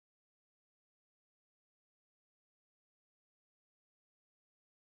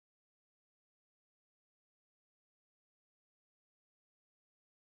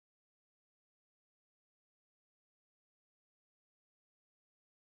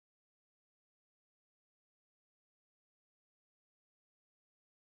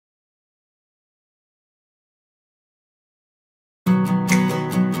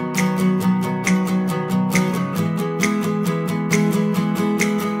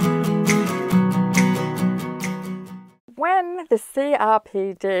the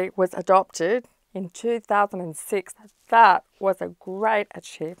CRPD was adopted in 2006, that was a great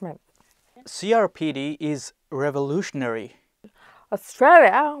achievement. CRPD is revolutionary.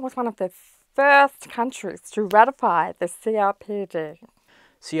 Australia was one of the first countries to ratify the CRPD.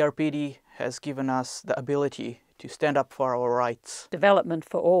 CRPD has given us the ability to stand up for our rights. Development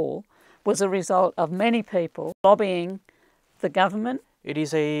for all was a result of many people lobbying the government. It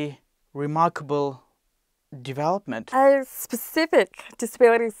is a remarkable development. A specific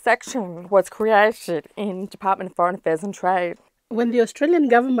disability section was created in Department of Foreign Affairs and Trade. When the Australian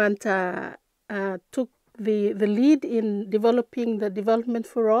government took the lead in developing the development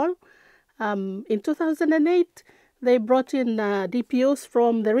for all, in 2008 they brought in DPOs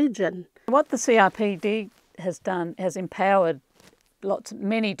from the region. What the CRPD has done has empowered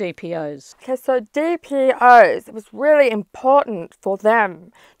many DPOs. Okay, so DPOs, it was really important for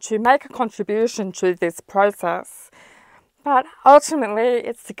them to make a contribution to this process. But ultimately,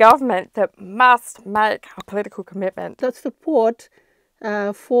 it's the government that must make a political commitment. The support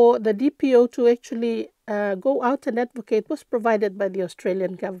for the DPO to actually go out and advocate was provided by the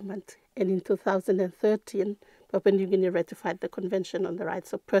Australian government. And in 2013, Papua New Guinea ratified the Convention on the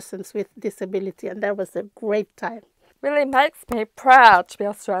Rights of Persons with Disability, and that was a great time. Really makes me proud to be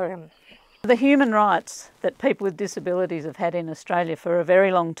Australian. The human rights that people with disabilities have had in Australia for a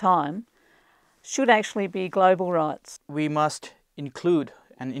very long time should actually be global rights. We must include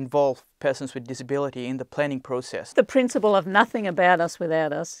and involve persons with disability in the planning process. The principle of nothing about us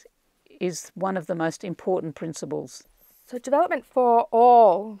without us is one of the most important principles. So Development for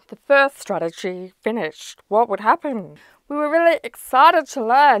All, the first strategy, finished. What would happen? We were really excited to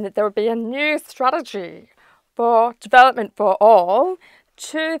learn that there would be a new strategy for Development for All,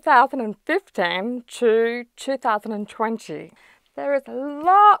 2015 to 2020. There is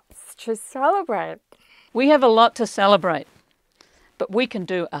lots to celebrate. We have a lot to celebrate, but we can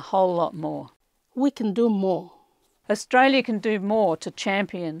do a whole lot more. We can do more. Australia can do more to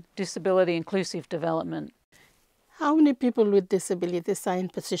champion disability inclusive development. How many people with disabilities are in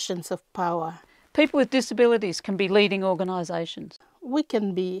positions of power? People with disabilities can be leading organisations. We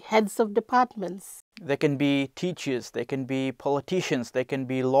can be heads of departments. They can be teachers, they can be politicians, they can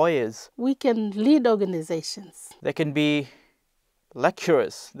be lawyers. We can lead organizations. They can be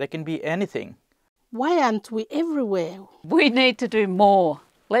lecturers, they can be anything. Why aren't we everywhere? We need to do more.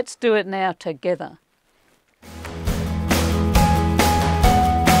 Let's do it now together.